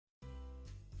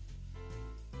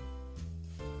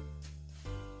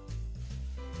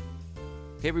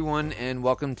Hey everyone, and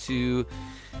welcome to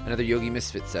another Yogi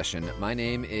Misfit session. My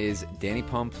name is Danny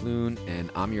Pomploon,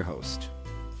 and I'm your host.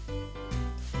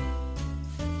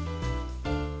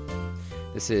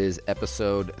 This is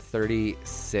episode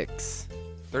 36.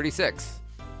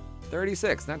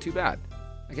 36, not too bad.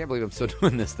 I can't believe I'm still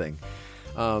doing this thing.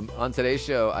 On today's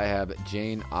show, I have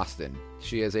Jane Austen.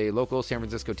 She is a local San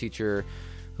Francisco teacher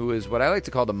who is what I like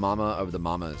to call the mama of the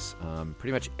mamas.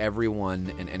 Pretty much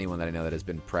everyone and anyone that I know that has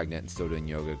been pregnant and still doing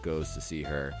yoga goes to see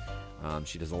her.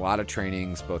 She does a lot of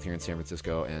trainings both here in San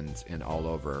Francisco and all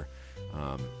over.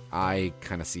 I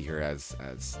kind of see her as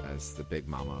the big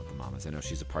mama of the mamas. I know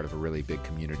she's a part of a really big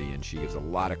community, and she gives a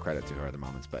lot of credit to her other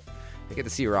mamas, but I get to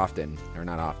see her often, or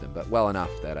not often, but well enough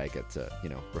that I get to,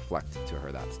 reflect to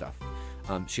her that stuff.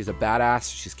 She's a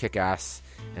badass, she's kick-ass,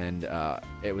 and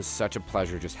it was such a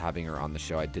pleasure just having her on the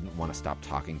show. I didn't want to stop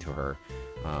talking to her,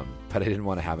 but I didn't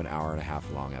want to have an hour and a half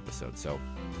long episode, so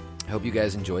I hope you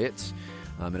guys enjoy it.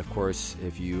 And of course,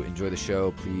 if you enjoy the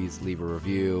show, please leave a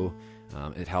review.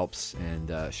 It helps,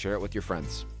 and share it with your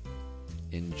friends.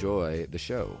 Enjoy the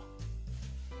show.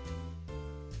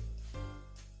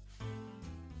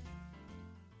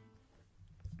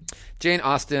 Jane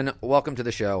Austen, welcome to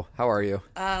the show. How are you?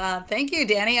 Thank you,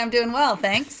 Danny. I'm doing well,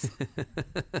 thanks.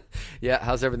 Yeah,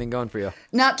 how's everything going for you?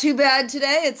 Not too bad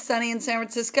today. It's sunny in San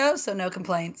Francisco, so no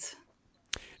complaints.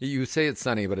 You say it's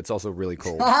sunny, but it's also really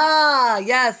cold.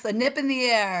 Yes, a nip in the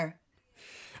air.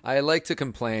 I like to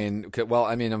complain. Well,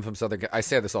 I mean, I'm from I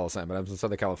say this all the time, but I'm from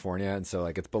Southern California, and so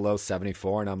it's below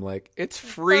 74, and I'm like, it's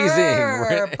freezing.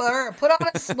 Burr. Put on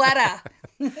a sweater.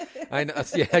 I know.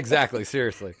 Yeah, exactly.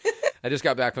 Seriously. I just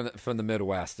got back from the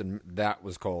Midwest, and that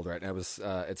was cold, right? And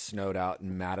it snowed out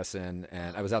in Madison,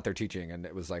 and I was out there teaching, and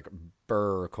it was like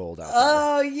burr cold out there.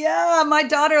 Oh yeah, my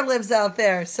daughter lives out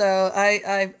there, so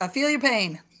I feel your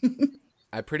pain.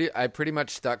 I pretty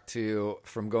much stuck to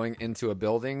from going into a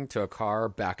building to a car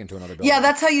back into another building. Yeah,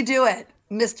 that's how you do it,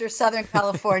 Mr. Southern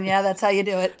California. That's how you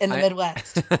do it in the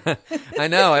Midwest. I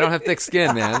know. I don't have thick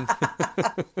skin, man.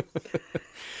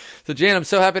 So, Jan, I'm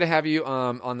so happy to have you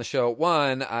on the show.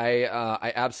 One, I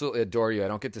absolutely adore you. I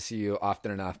don't get to see you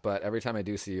often enough, but every time I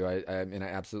do see you, I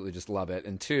absolutely just love it.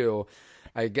 And two,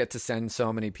 I get to send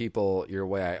so many people your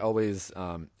way. I always,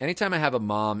 anytime I have a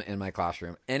mom in my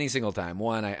classroom, any single time,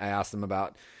 one, I ask them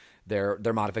about their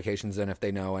modifications and if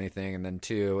they know anything, and then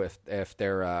two, if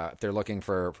they're looking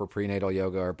for prenatal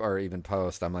yoga or even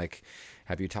post, I'm like,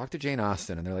 have you talked to Jane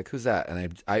Austen? And they're like, who's that?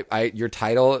 And I your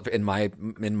title in my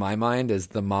mind is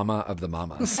the mama of the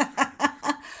mamas.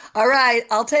 All right,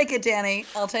 I'll take it, Danny.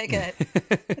 I'll take it.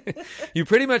 You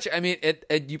pretty much,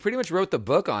 you pretty much wrote the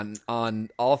book on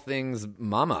all things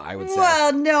mama, I would say.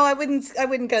 Well, no, I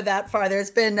wouldn't go that far.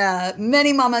 There's been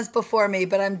many mamas before me,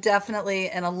 but I'm definitely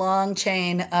in a long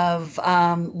chain of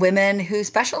women who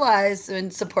specialize in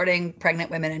supporting pregnant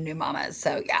women and new mamas.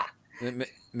 So, yeah.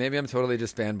 Maybe I'm totally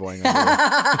just fanboying.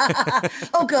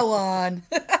 Oh, go on.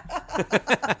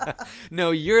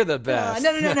 No, you're the best.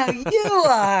 No, you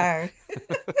are.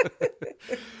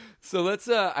 So let's,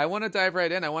 I want to dive right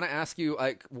in. I want to ask you,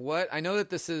 I know that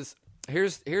this is,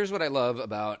 here's what I love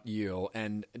about you.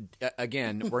 And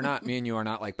again, me and you are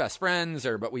not like best friends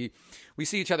but we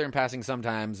see each other in passing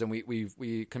sometimes, and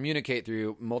we communicate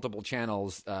through multiple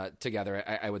channels together,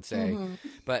 I would say. Mm-hmm.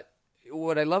 But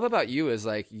what I love about you is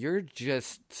you're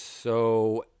just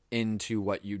so into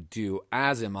what you do,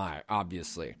 as am I,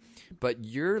 obviously. But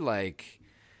you're I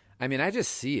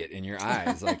just see it in your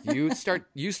eyes. You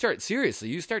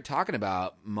start talking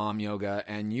about mom yoga,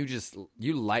 and you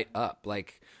light up.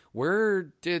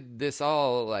 Where did this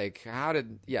all,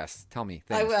 yes, tell me.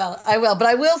 Thanks. I will. But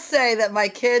I will say that my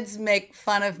kids make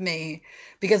fun of me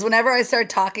because whenever I start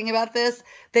talking about this,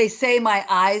 they say my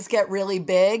eyes get really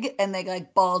big and they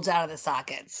bulge out of the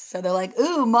sockets. So they're like,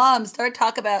 ooh, mom, start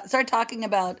talking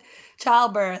about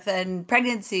childbirth and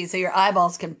pregnancy so your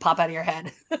eyeballs can pop out of your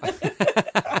head.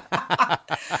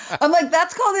 I'm like,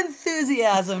 that's called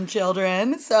enthusiasm,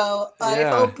 children. So I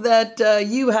hope that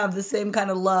you have the same kind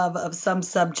of love of some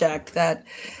subject that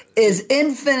is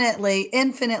infinitely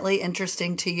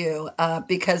interesting to you,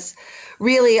 because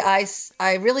really, I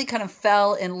really kind of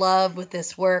fell in love with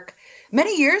this work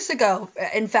many years ago.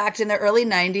 In fact, in the early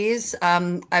 90s,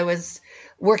 I was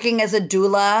working as a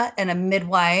doula and a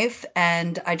midwife,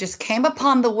 and I just came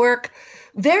upon the work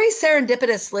very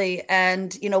serendipitously.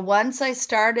 And, once I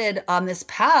started on this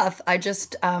path, I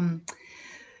just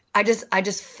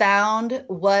found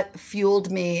what fueled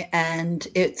me. And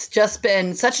it's just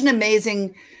been such an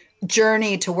amazing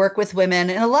journey to work with women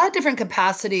in a lot of different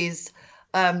capacities,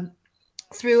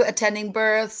 through attending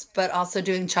births, but also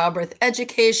doing childbirth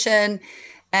education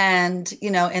And,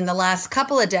 in the last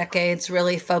couple of decades,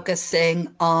 really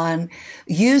focusing on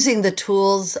using the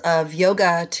tools of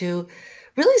yoga to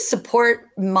really support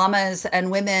mamas and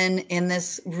women in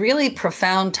this really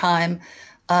profound time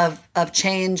of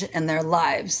change in their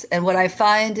lives. And what I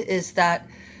find is that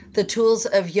the tools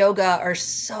of yoga are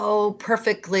so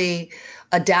perfectly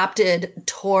adapted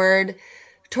toward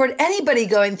anybody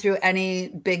going through any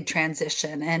big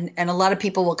transition. And a lot of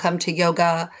people will come to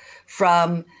yoga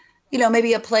from,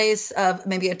 maybe a place of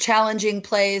maybe a challenging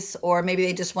place, or maybe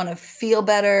they just want to feel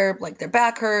better, like their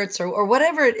back hurts, or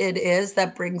whatever it is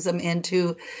that brings them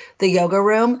into the yoga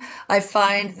room. I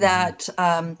find that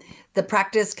the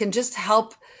practice can just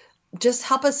help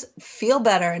us feel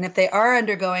better. And if they are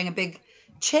undergoing a big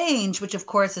change, which of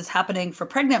course is happening for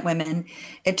pregnant women,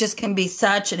 it just can be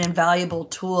such an invaluable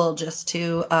tool just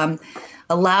to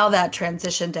allow that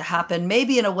transition to happen,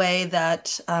 maybe in a way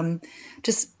that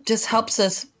just helps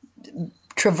us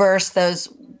traverse those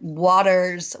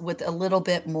waters with a little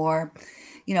bit more,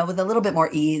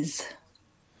 ease.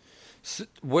 So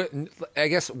I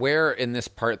guess where in this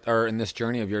part or in this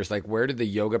journey of yours, like where did the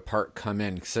yoga part come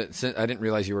in? Since I didn't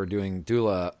realize you were doing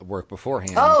doula work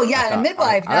beforehand. Oh yeah, a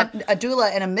midwife, not a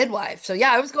doula and a midwife. So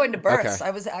yeah, I was going to births. Okay.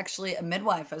 I was actually a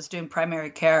midwife. I was doing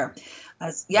primary care.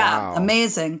 Wow.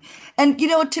 Amazing. And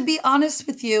to be honest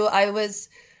with you, I was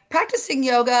practicing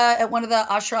yoga at one of the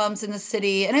ashrams in the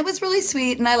city, and it was really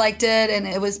sweet, and I liked it. And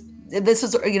this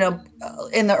was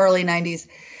in the early 90s,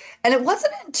 and it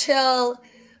wasn't until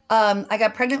I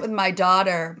got pregnant with my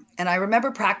daughter, and I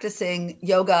remember practicing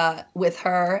yoga with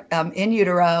her in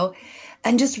utero,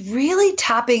 and just really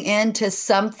tapping into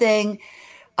something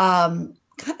kind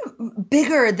of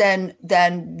bigger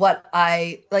than what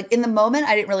I like. In the moment,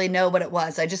 I didn't really know what it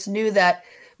was. I just knew that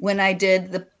when I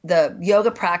did the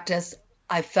yoga practice,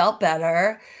 I felt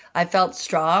better. I felt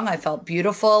strong. I felt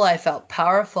beautiful. I felt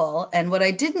powerful. And what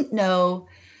I didn't know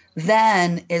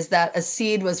then is that a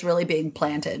seed was really being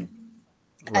planted.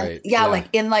 Right.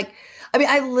 And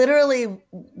I literally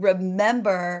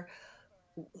remember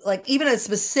even a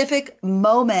specific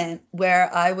moment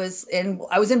where I was in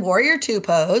Warrior Two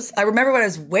pose. I remember what I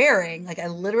was wearing. I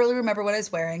literally remember what I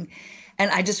was wearing.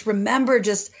 And I just remember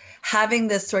just having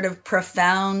this sort of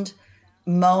profound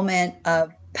moment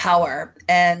of power.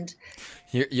 And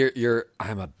you're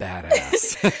I'm a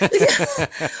badass. Well,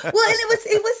 and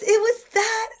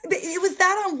it was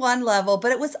that on one level,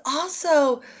 but it was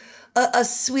also a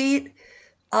sweet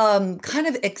kind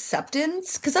of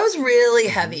acceptance, because I was really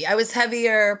heavy. I was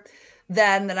heavier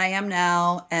then than I am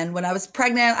now. And when I was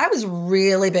pregnant, I was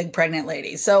really big pregnant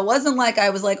lady. So it wasn't like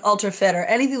I was ultra fit or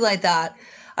anything like that.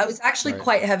 I was actually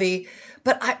quite heavy,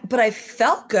 but I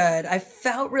felt good. I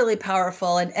felt really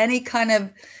powerful, and any kind of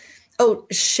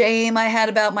shame I had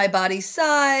about my body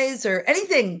size or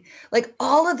anything,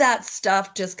 all of that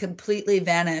stuff just completely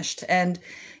vanished. And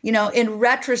in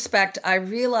retrospect, I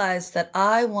realized that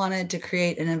I wanted to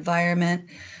create an environment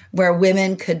where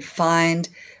women could find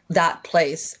that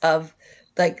place of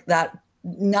that,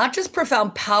 not just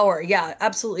profound power. Yeah,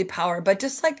 absolutely power, but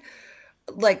just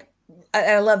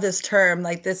I love this term,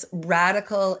 this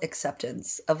radical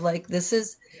acceptance of this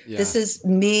is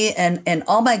me and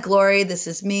all my glory. This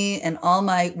is me and all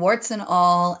my warts and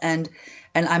all, and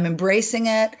I'm embracing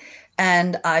it.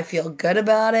 And I feel good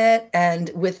about it.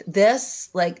 And with this,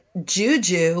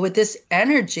 juju, with this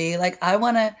energy, I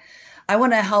want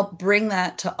to help bring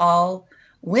that to all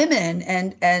women.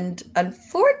 And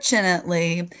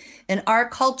unfortunately, in our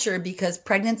culture, because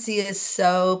pregnancy is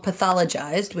so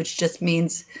pathologized, which just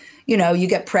means, you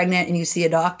get pregnant and you see a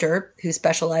doctor who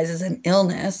specializes in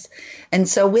illness. And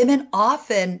so women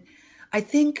often, I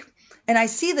think, and I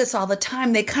see this all the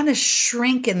time, they kind of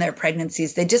shrink in their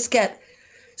pregnancies. They just get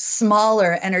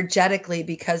smaller energetically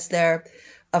because they're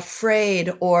afraid,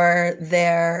 or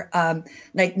they're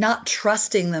not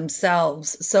trusting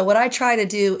themselves. So what I try to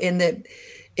do in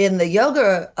the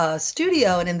yoga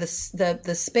studio and in the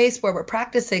space where we're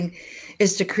practicing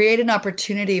is to create an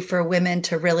opportunity for women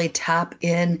to really tap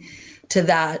in to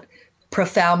that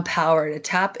profound power, to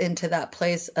tap into that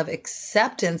place of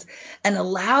acceptance and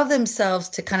allow themselves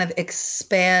to kind of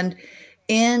expand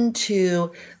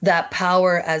into that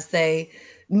power as they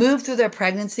move through their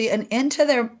pregnancy and into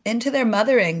their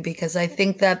mothering, because I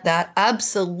think that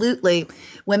absolutely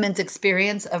women's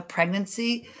experience of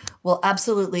pregnancy will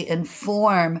absolutely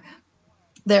inform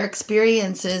their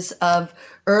experiences of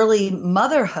early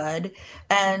motherhood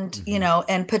and,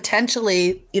 and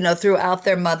potentially, throughout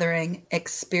their mothering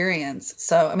experience.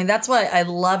 So, that's why I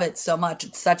love it so much.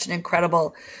 It's such an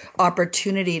incredible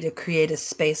opportunity to create a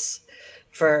space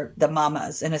for the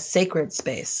mamas, in a sacred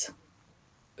space.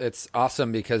 it's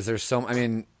awesome because there's so, I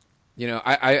mean, you know,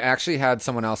 I actually had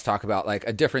someone else talk about like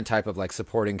a different type of like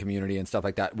supporting community and stuff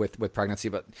like that with pregnancy.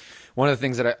 But one of the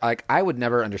things that I would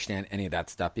never understand any of that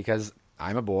stuff because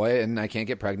I'm a boy and I can't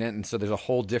get pregnant. And so there's a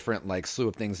whole different like slew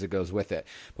of things that goes with it.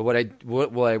 But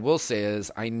what I will say is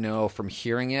I know from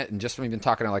hearing it and just from even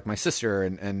talking to like my sister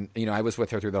and, you know, I was with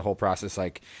her through the whole process,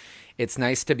 like, it's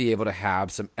nice to be able to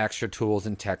have some extra tools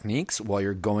and techniques while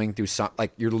you're going through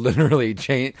like you're literally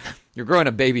you're growing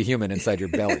a baby human inside your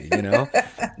belly, you know.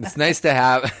 It's nice to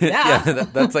have.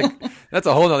 That's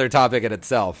a whole nother topic in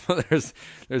itself. There's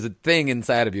a thing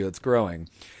inside of you that's growing.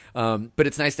 But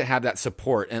it's nice to have that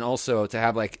support and also to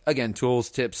have like, again, tools,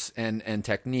 tips and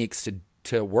techniques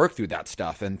to work through that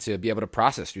stuff and to be able to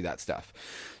process through that stuff.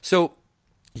 So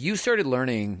you started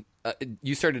learning.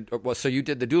 So you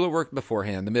did the doula work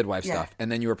beforehand, the midwife stuff,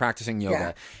 and then you were practicing yoga.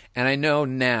 Yeah. And I know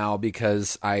now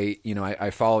because I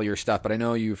follow your stuff, but I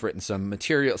know you've written some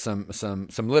material, some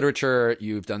literature.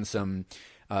 You've done some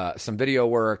video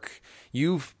work.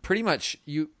 You've pretty much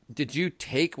did you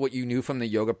take what you knew from the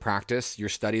yoga practice, your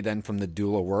study then from the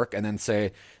doula work, and then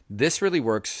say this really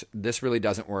works, this really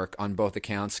doesn't work on both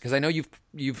accounts? Because I know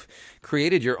you've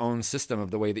created your own system of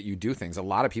the way that you do things. A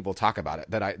lot of people talk about it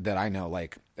that I know.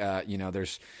 Like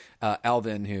there's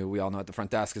Elvin, who we all know at the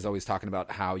front desk, is always talking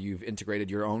about how you've integrated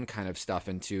your own kind of stuff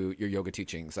into your yoga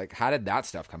teachings. Like, how did that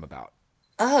stuff come about?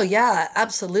 Oh yeah,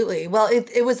 absolutely. Well,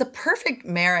 it was a perfect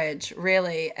marriage,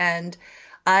 really, and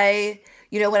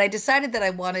when I decided that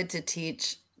I wanted to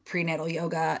teach prenatal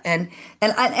yoga and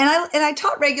I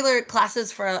taught regular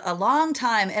classes for a long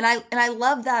time and I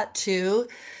love that too,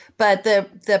 but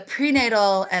the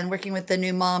prenatal and working with the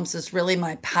new moms is really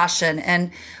my passion.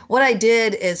 And what I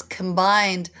did is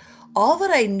combined all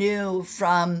that I knew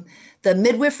from the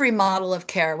midwifery model of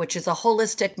care, which is a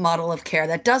holistic model of care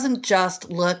that doesn't just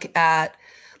look at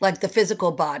like the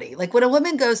physical body. Like when a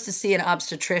woman goes to see an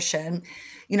obstetrician,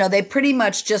 they pretty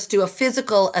much just do a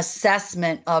physical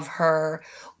assessment of her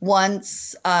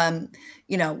once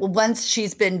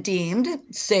she's been deemed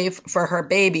safe for her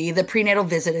baby. The prenatal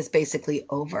visit is basically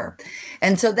over.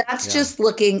 And so that's just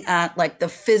looking at like the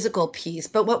physical piece.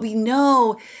 But what we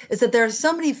know is that there are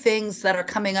so many things that are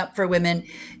coming up for women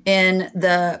in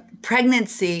the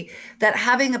pregnancy that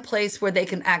having a place where they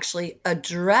can actually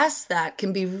address that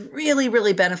can be really,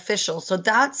 really beneficial. So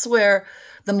that's where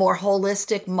the more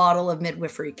holistic model of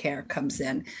midwifery care comes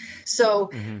in.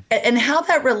 So, and how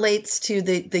that relates to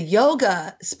the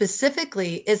yoga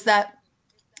specifically is that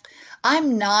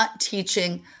I'm not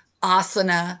teaching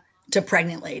asana to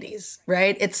pregnant ladies,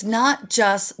 right? It's not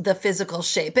just the physical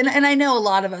shape. And I know a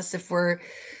lot of us, if we're,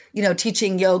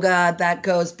 teaching yoga that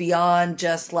goes beyond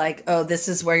just like, oh, this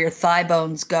is where your thigh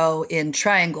bones go in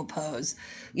triangle pose.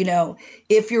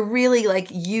 If you're really like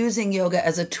using yoga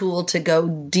as a tool to go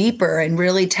deeper and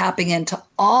really tapping into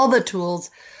all the tools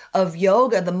of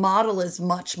yoga, the model is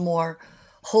much more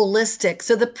holistic.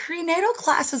 So the prenatal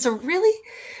classes are really,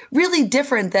 really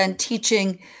different than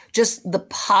teaching just the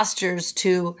postures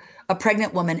to a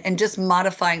pregnant woman and just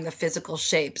modifying the physical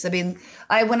shapes. I mean,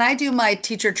 when I do my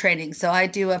teacher training, so I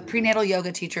do a prenatal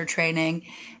yoga teacher training,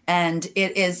 and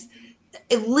it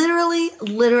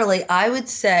literally, I would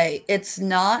say it's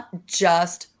not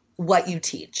just what you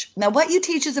teach. Now, what you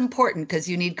teach is important because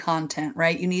you need content,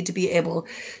 right? You need to be able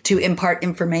to impart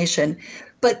information.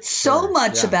 But so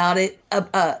much about it,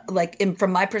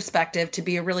 from my perspective, to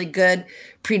be a really good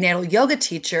prenatal yoga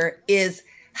teacher is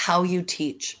how you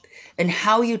teach and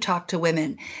how you talk to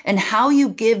women and how you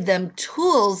give them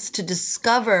tools to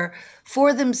discover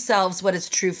for themselves what is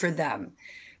true for them.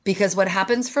 Because what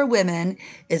happens for women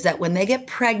is that when they get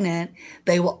pregnant,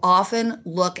 they will often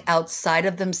look outside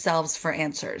of themselves for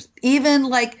answers. Even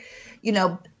like,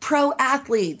 pro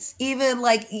athletes, even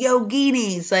like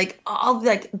yoginis,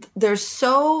 there's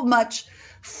so much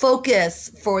focus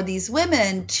for these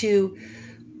women to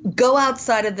go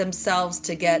outside of themselves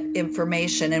to get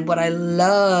information. And what I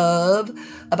love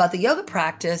about the yoga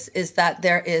practice is that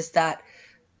there is that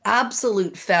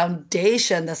absolute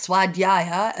foundation. The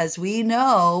Swadhyaya, as we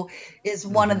know, is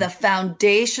one of the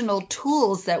foundational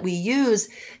tools that we use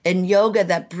in yoga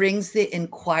that brings the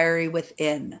inquiry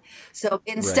within. So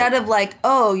instead of like,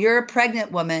 oh, you're a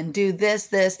pregnant woman, do this,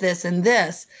 this, this, and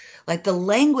this, like the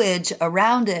language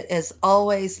around it is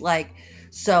always like,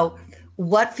 so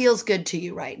what feels good to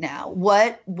you right now?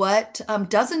 What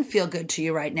doesn't feel good to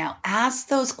you right now? Ask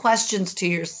those questions to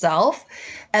yourself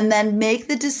and then make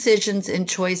the decisions and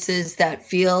choices that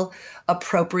feel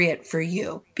appropriate for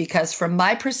you. Because from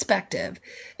my perspective,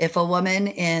 if a woman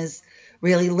is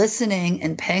really listening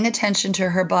and paying attention to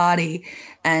her body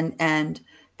and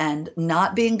and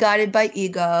not being guided by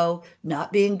ego,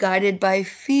 not being guided by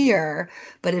fear,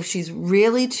 but if she's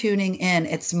really tuning in,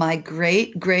 it's my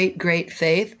great, great, great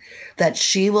faith that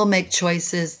she will make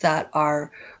choices that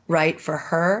are right for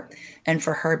her and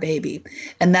for her baby.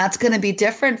 And that's going to be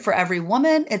different for every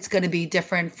woman. It's going to be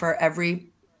different for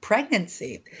every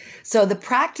pregnancy. So the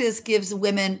practice gives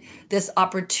women this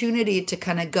opportunity to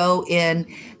kind of go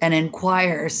in and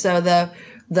inquire. So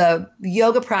the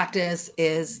yoga practice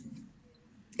is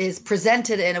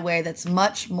presented in a way that's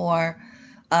much more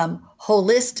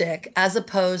holistic, as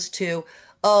opposed to,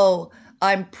 oh,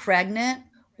 I'm pregnant,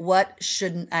 what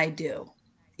shouldn't I do?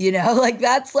 You know, like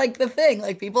that's like the thing,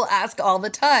 like people ask all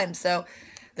the time. So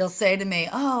they'll say to me,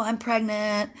 oh, I'm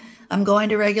pregnant, I'm going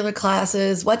to regular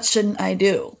classes, what shouldn't I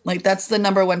do? Like that's the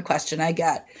number one question I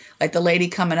get. Like the lady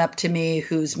coming up to me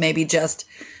who's maybe just,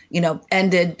 you know,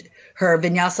 ended her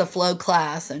Vinyasa flow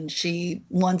class and she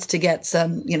wants to get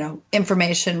some, you know,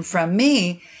 information from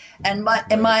me. And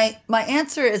my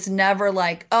answer is never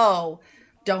like, oh,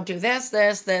 don't do this,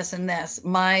 this, this, and this.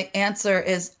 My answer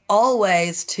is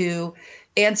always to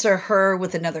answer her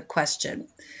with another question.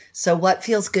 So what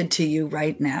feels good to you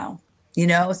right now? You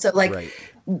know, so like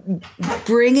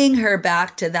bringing her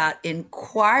back to that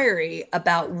inquiry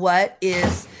about what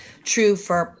is true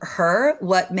for her,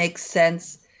 what makes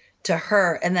sense to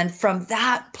her. And then from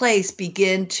that place,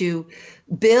 begin to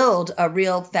build a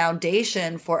real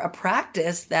foundation for a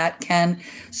practice that can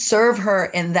serve her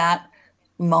in that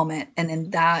moment and in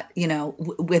that, you know,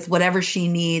 with whatever she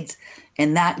needs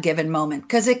in that given moment,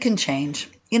 because it can change.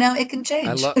 You know, it can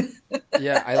change.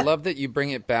 I love that you bring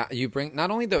it back. You bring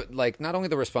not only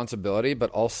the responsibility,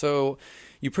 but also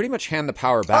you pretty much hand the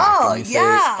power back. Oh, and you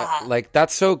say, like,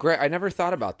 that's so great. I never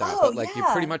thought about that. But like you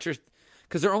pretty much are,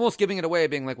 because they're almost giving it away,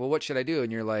 being like, well, what should I do?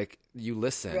 And you're like, you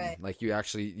listen, like you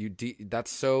actually, that's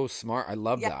so smart. I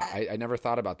love that. I never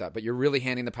thought about that, but you're really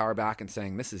handing the power back and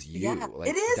saying, this is you. Like,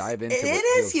 it is. Dive into it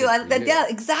is you. Yeah,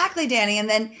 exactly, Danny. And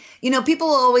then, you know, people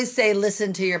will always say,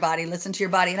 listen to your body, listen to your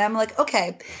body. And I'm like,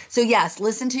 okay, so yes,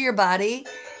 listen to your body.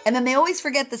 And then they always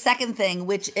forget the second thing,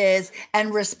 which is,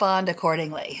 and respond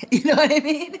accordingly. You know what I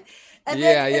mean? And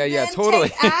then totally.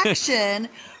 Take action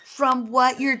from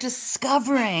what you're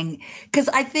discovering. Because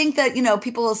I think that, you know,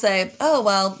 people will say, oh,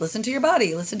 well, listen to your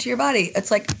body, listen to your body. It's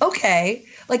like, okay,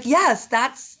 like, yes,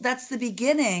 that's the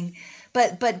beginning,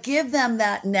 but give them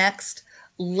that next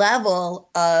level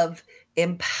of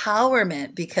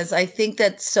empowerment, because I think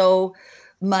that so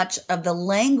much of the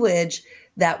language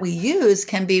that we use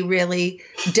can be really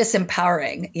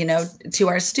disempowering, you know, to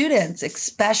our students,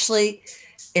 especially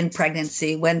in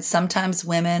pregnancy, when sometimes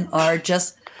women are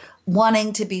just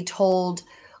wanting to be told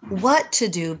what to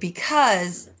do,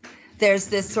 because there's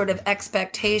this sort of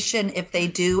expectation, if they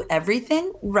do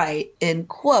everything right, in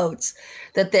quotes,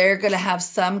 that they're going to have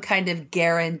some kind of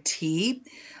guarantee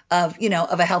of, you know,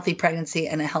 of a healthy pregnancy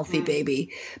and a healthy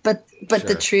baby. But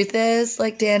the truth is,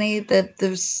 like, Danny,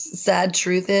 the sad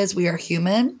truth is we are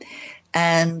human,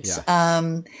 and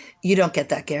you don't get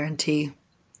that guarantee.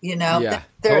 You know,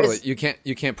 totally. You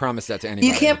can't promise that to anybody.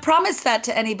 You can't promise that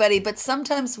to anybody, but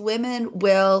sometimes women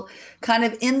will kind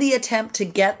of, in the attempt to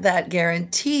get that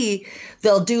guarantee,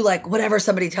 they'll do like whatever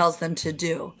somebody tells them to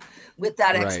do with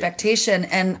that expectation.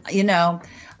 And, you know,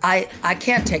 I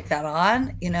can't take that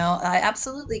on. You know, I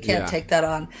absolutely can't take that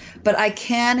on, but I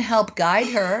can help guide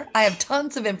her. I have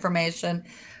tons of information,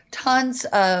 tons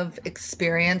of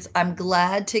experience. I'm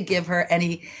glad to give her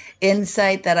any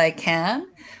insight that I can.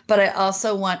 But I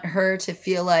also want her to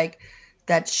feel like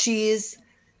that she's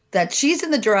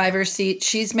in the driver's seat.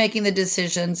 She's making the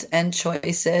decisions and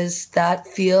choices that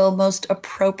feel most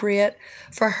appropriate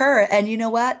for her. And you know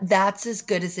what? That's as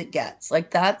good as it gets.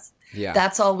 Like that's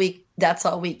all we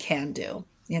can do,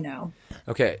 you know.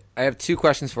 Okay. I have two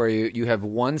questions for you. You have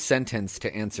one sentence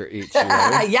to answer each.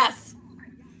 Yes.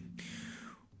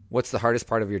 What's the hardest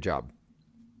part of your job?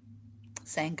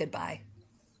 Saying goodbye.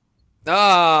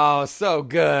 Oh, so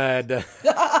good.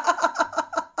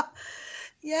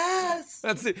 Yes.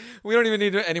 That's it. We don't even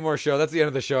need any more show. That's the end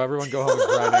of the show. Everyone go home and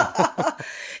cry.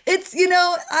 It's, you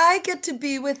know, I get to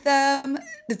be with them.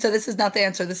 So this is not the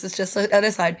answer. This is just an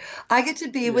aside. I get to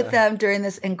be with them during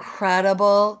this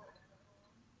incredible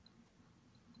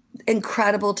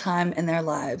time in their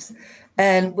lives.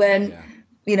 And when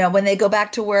you know, when they go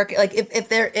back to work, like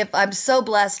if I'm so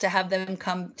blessed to have them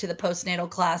come to the postnatal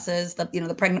classes,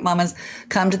 the pregnant mamas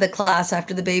come to the class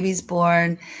after the baby's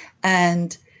born,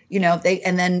 and, you know,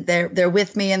 they're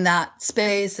with me in that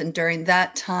space and during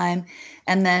that time,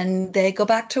 and then they go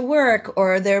back to work,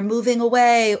 or they're moving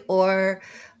away, or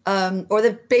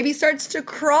the baby starts to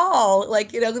crawl,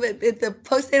 like, you know, the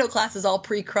postnatal class is all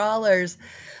pre-crawlers.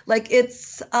 like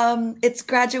it's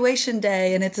graduation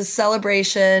day and it's a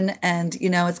celebration, and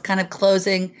it's kind of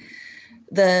closing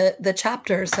the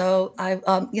chapter. So I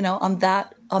on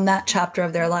that chapter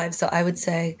of their lives. So I would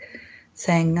say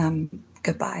saying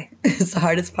goodbye is the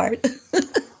hardest part.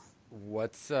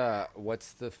 What's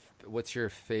your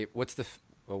favorite?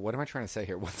 What am I trying to say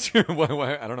here?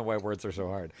 I don't know why words are so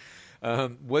hard.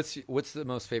 What's the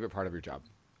most favorite part of your job?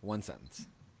 One sentence.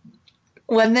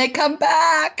 When they come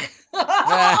back.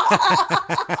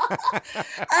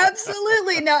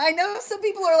 Absolutely. No, I know some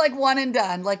people are like one and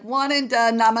done,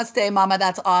 namaste, mama,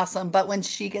 that's awesome. But when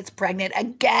she gets pregnant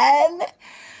again,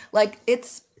 like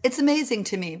it's amazing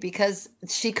to me, because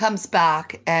she comes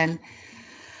back and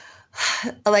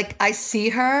like I see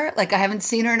her, like I haven't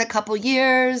seen her in a couple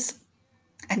years,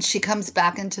 and she comes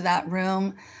back into that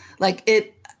room. Like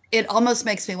it almost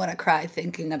makes me want to cry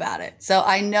thinking about it. So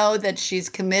I know that she's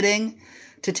committing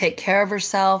to take care of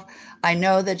herself. I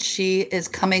know that she is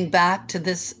coming back to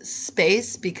this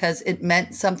space because it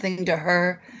meant something to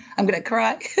her. I'm going to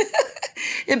cry.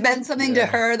 It meant something to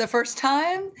her the first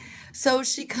time. So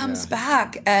she comes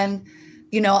back, and,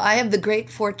 I have the great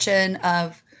fortune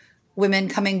of women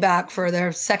coming back for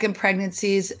their second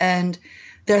pregnancies and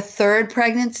their third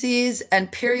pregnancies,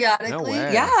 and periodically. No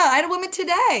way. Yeah, I had a woman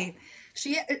today.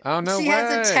 She has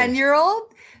a 10-year-old,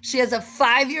 she has a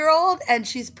 5-year-old, and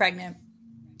she's pregnant.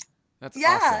 That's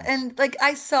awesome. And like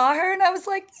I saw her and I was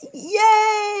like,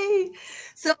 yay.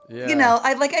 So,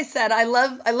 like I said, I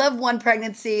love one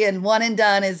pregnancy, and one and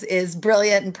done is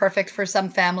brilliant and perfect for some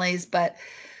families, but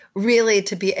really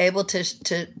to be able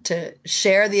to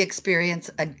share the experience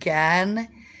again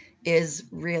is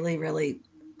really, really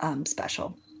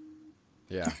special.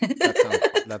 Yeah,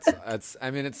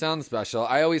 it sounds special.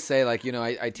 I always say, like,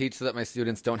 I teach so that my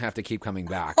students don't have to keep coming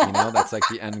back. That's like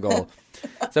the end goal.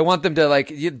 So I want them to, like,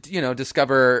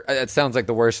 discover. It sounds like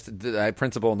the worst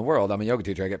principle in the world. I'm a yoga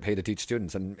teacher. I get paid to teach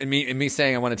students, and me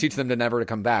saying I want to teach them to never to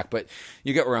come back. But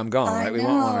you get where I'm going, right? We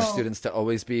don't want our students to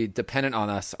always be dependent on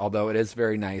us. Although it is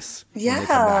very nice. When they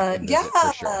come back and visit,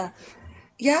 for sure.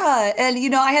 Yeah,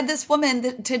 and I had this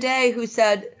woman today who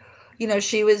said,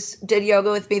 she did yoga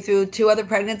with me through 2 other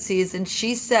pregnancies. And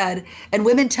she said, and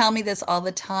women tell me this all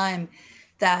the time,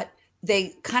 that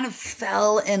they kind of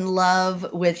fell in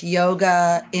love with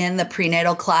yoga in the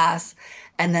prenatal class.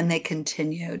 And then they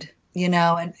continued,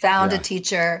 and found a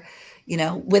teacher,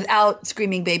 without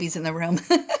screaming babies in the room,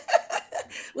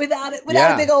 without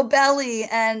a big old belly.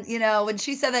 And, when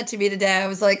she said that to me today, I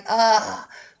was like,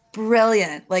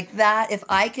 brilliant. Like that, if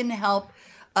I can help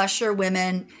usher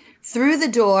women through the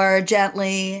door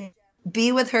gently,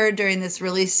 be with her during this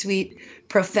really sweet,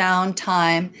 profound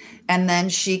time, and then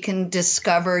she can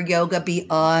discover yoga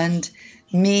beyond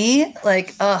me.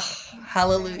 Like,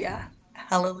 hallelujah.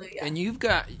 Hallelujah. And you've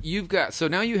got, so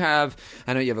now I know you have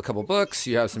a couple books,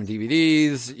 you have some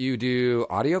DVDs, you do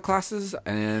audio classes,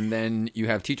 and then you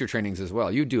have teacher trainings as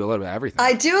well. You do a little bit of everything.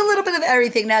 I do a little bit of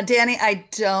everything. Now, Danny, I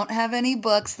don't have any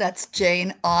books. That's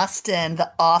Jane Austen,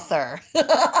 the author.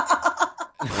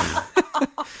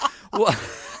 Well,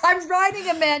 I'm writing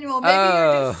a manual.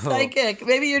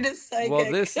 Maybe you're just psychic.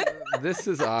 Well, this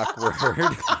is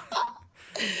awkward.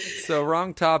 So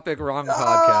wrong topic, wrong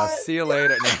podcast. See you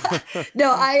later.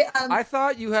 No, I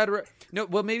thought you had no.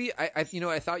 Well, maybe I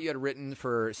thought you had written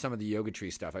for some of the Yoga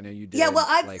Tree stuff. I know you did. Yeah, well,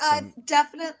 I've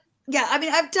definitely. Yeah, I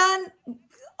mean, I've done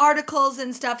articles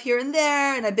and stuff here and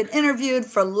there, and I've been interviewed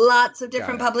for lots of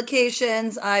different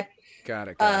publications. Got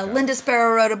it. Linda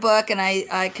Sparrow wrote a book, and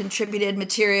I contributed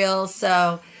material.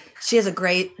 So she has a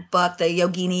great book, the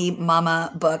Yogini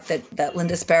Mama book that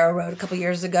Linda Sparrow wrote a couple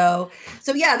years ago.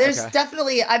 So yeah, there's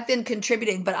definitely, I've been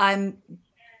contributing, but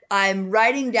I'm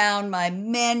writing down my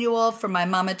manual for my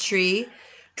Mama Tree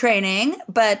training.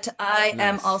 But I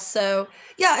am also,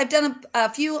 I've done a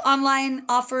few online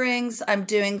offerings. I'm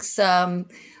doing some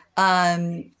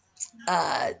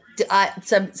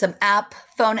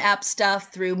phone app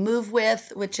stuff through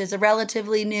MoveWith, which is a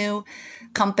relatively new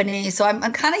company. So I'm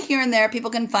kind of here and there.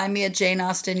 People can find me at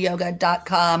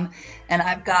janeaustinyoga.com. And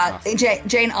I've got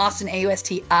Jane Austen,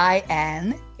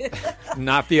 AUSTIN.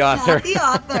 Not the author.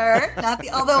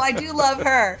 Although I do love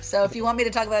her. So if you want me to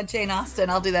talk about Jane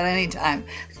Austen, I'll do that anytime.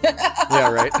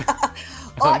 Yeah, right.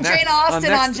 Jane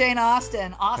Austen on Jane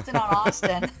Austen. Austen on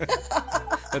Austen.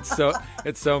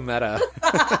 It's so meta.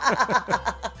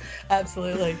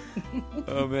 Absolutely.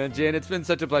 Oh man, Jane, it's been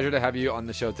such a pleasure to have you on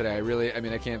the show today.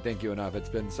 I can't thank you enough. It's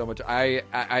been so much. I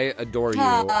adore you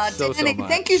so much.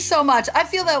 Thank you so much. I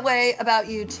feel that way about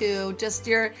you too. Just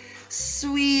your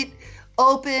sweet,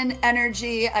 open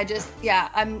energy.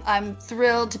 I'm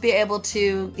thrilled to be able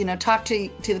to, talk to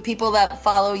the people that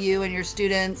follow you and your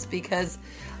students, because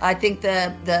I think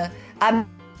I'm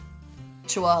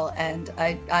spiritual, and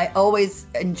I always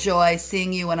enjoy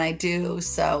seeing you when I do.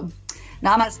 So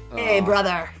namaste,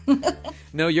 brother.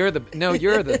 No, you're the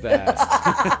best.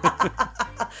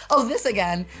 Oh, this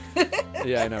again.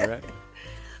 Yeah, I know, right?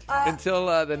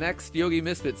 Until the next Yogi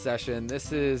Misfit session,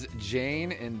 this is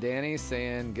Jane and Danny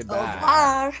saying goodbye.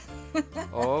 Au revoir.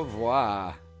 Au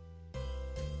revoir.